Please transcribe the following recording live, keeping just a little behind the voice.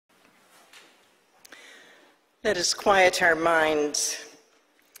Let us quiet our minds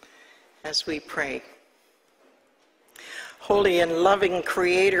as we pray. Holy and loving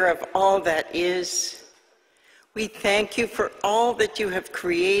Creator of all that is, we thank you for all that you have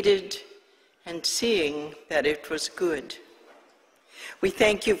created and seeing that it was good. We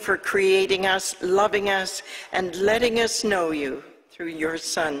thank you for creating us, loving us, and letting us know you through your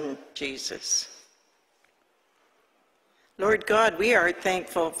Son, Jesus. Lord God, we are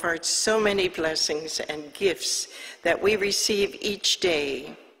thankful for so many blessings and gifts that we receive each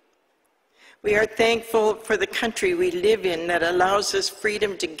day. We are thankful for the country we live in that allows us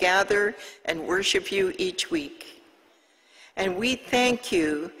freedom to gather and worship you each week. And we thank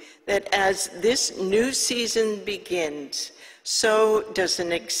you that as this new season begins, so does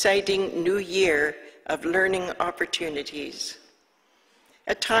an exciting new year of learning opportunities.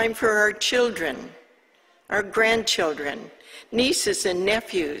 A time for our children, our grandchildren, nieces and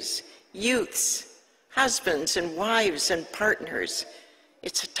nephews, youths, husbands and wives and partners.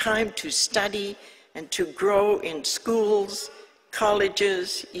 It's a time to study and to grow in schools,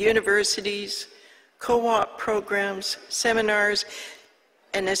 colleges, universities, co-op programs, seminars,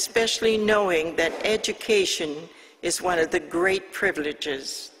 and especially knowing that education is one of the great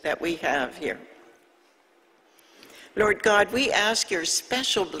privileges that we have here. Lord God, we ask your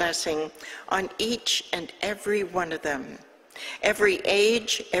special blessing on each and every one of them, every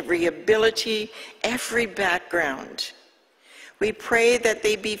age, every ability, every background. We pray that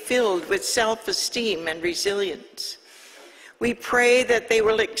they be filled with self-esteem and resilience. We pray that they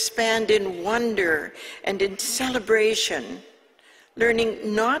will expand in wonder and in celebration,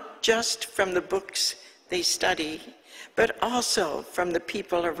 learning not just from the books they study, but also from the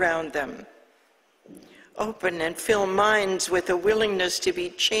people around them. Open and fill minds with a willingness to be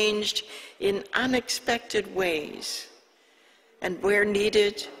changed in unexpected ways. And where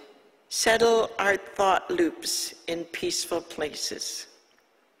needed, settle our thought loops in peaceful places.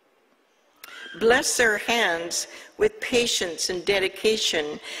 Bless their hands with patience and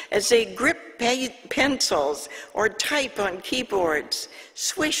dedication as they grip pencils or type on keyboards,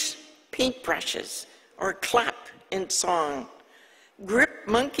 swish paintbrushes, or clap in song. Grip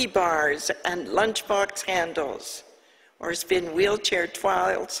monkey bars and lunchbox handles, or spin wheelchair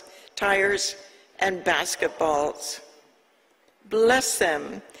tires and basketballs. Bless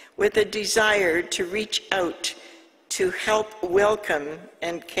them with a desire to reach out to help, welcome,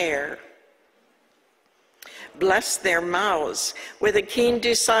 and care. Bless their mouths with a keen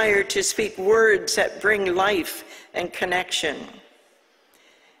desire to speak words that bring life and connection.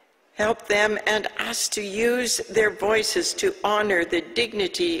 Help them and us to use their voices to honor the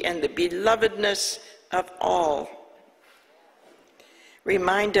dignity and the belovedness of all.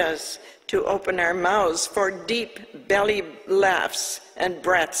 Remind us to open our mouths for deep belly laughs and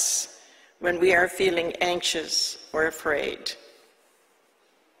breaths when we are feeling anxious or afraid.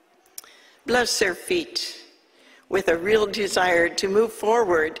 Bless their feet with a real desire to move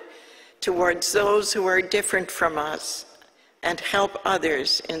forward towards those who are different from us and help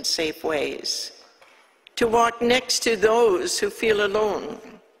others in safe ways, to walk next to those who feel alone,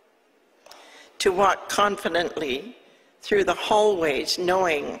 to walk confidently through the hallways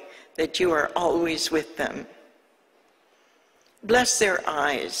knowing that you are always with them. Bless their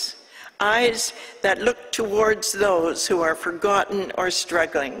eyes, eyes that look towards those who are forgotten or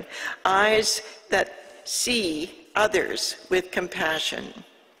struggling, eyes that see others with compassion.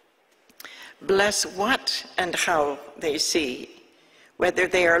 Bless what and how they see, whether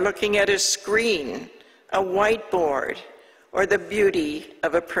they are looking at a screen, a whiteboard, or the beauty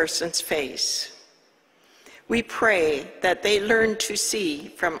of a person's face. We pray that they learn to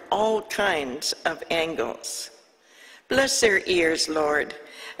see from all kinds of angles. Bless their ears, Lord,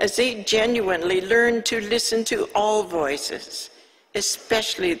 as they genuinely learn to listen to all voices,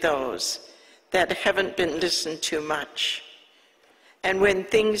 especially those that haven't been listened to much. And when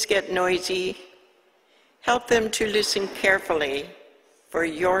things get noisy, help them to listen carefully for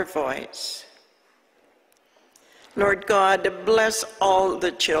your voice. Lord God, bless all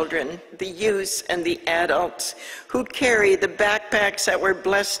the children, the youths, and the adults who carry the backpacks that were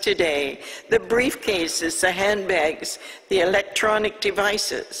blessed today, the briefcases, the handbags, the electronic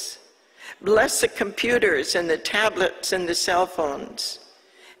devices. Bless the computers and the tablets and the cell phones.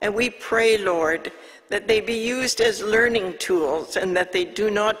 And we pray, Lord, that they be used as learning tools and that they do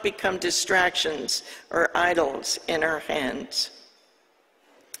not become distractions or idols in our hands.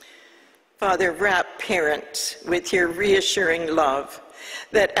 Father, wrap parents with your reassuring love,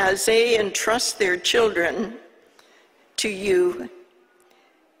 that as they entrust their children to you,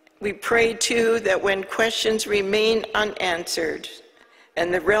 we pray too that when questions remain unanswered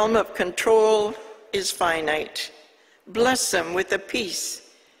and the realm of control, is finite. Bless them with the peace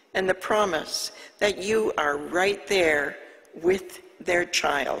and the promise that you are right there with their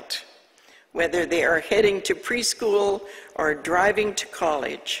child, whether they are heading to preschool or driving to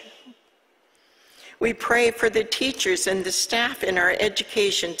college. We pray for the teachers and the staff in our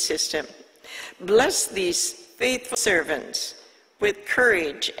education system. Bless these faithful servants with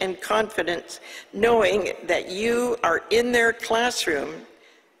courage and confidence, knowing that you are in their classroom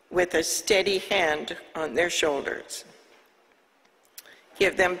with a steady hand on their shoulders.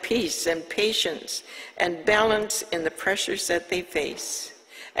 Give them peace and patience and balance in the pressures that they face,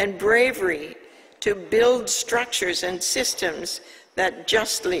 and bravery to build structures and systems that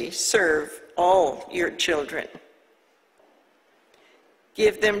justly serve all your children.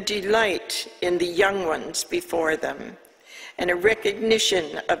 Give them delight in the young ones before them, and a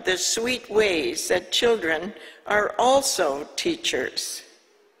recognition of the sweet ways that children are also teachers.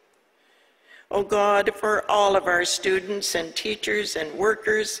 O God, for all of our students and teachers and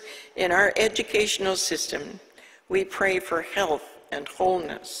workers in our educational system, we pray for health and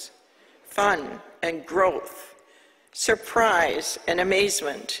wholeness, fun and growth, surprise and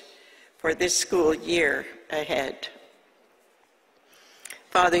amazement for this school year ahead.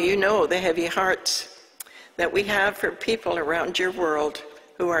 Father, you know the heavy hearts that we have for people around your world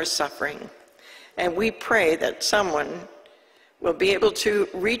who are suffering, and we pray that someone will be able to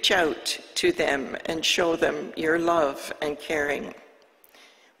reach out to them and show them your love and caring.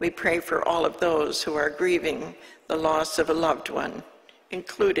 We pray for all of those who are grieving the loss of a loved one,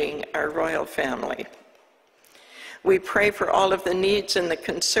 including our royal family. We pray for all of the needs and the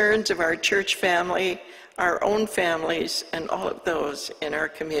concerns of our church family, our own families, and all of those in our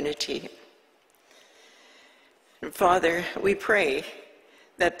community. And Father, we pray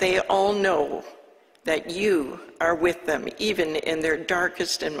that they all know that you are with them, even in their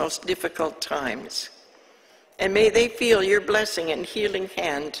darkest and most difficult times. And may they feel your blessing and healing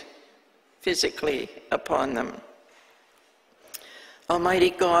hand physically upon them.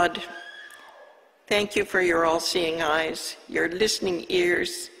 Almighty God, thank you for your all-seeing eyes, your listening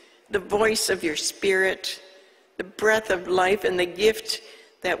ears, the voice of your Spirit, the breath of life, and the gift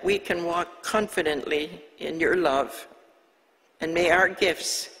that we can walk confidently in your love. And may our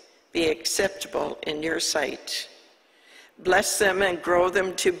gifts be acceptable in your sight. Bless them and grow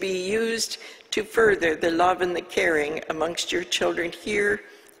them to be used to further the love and the caring amongst your children here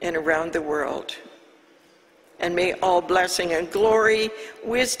and around the world. And may all blessing and glory,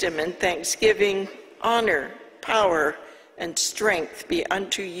 wisdom and thanksgiving, honor, power, and strength be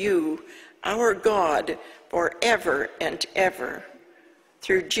unto you, our God, forever and ever,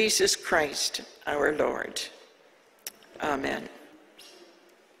 through Jesus Christ our Lord. Amen.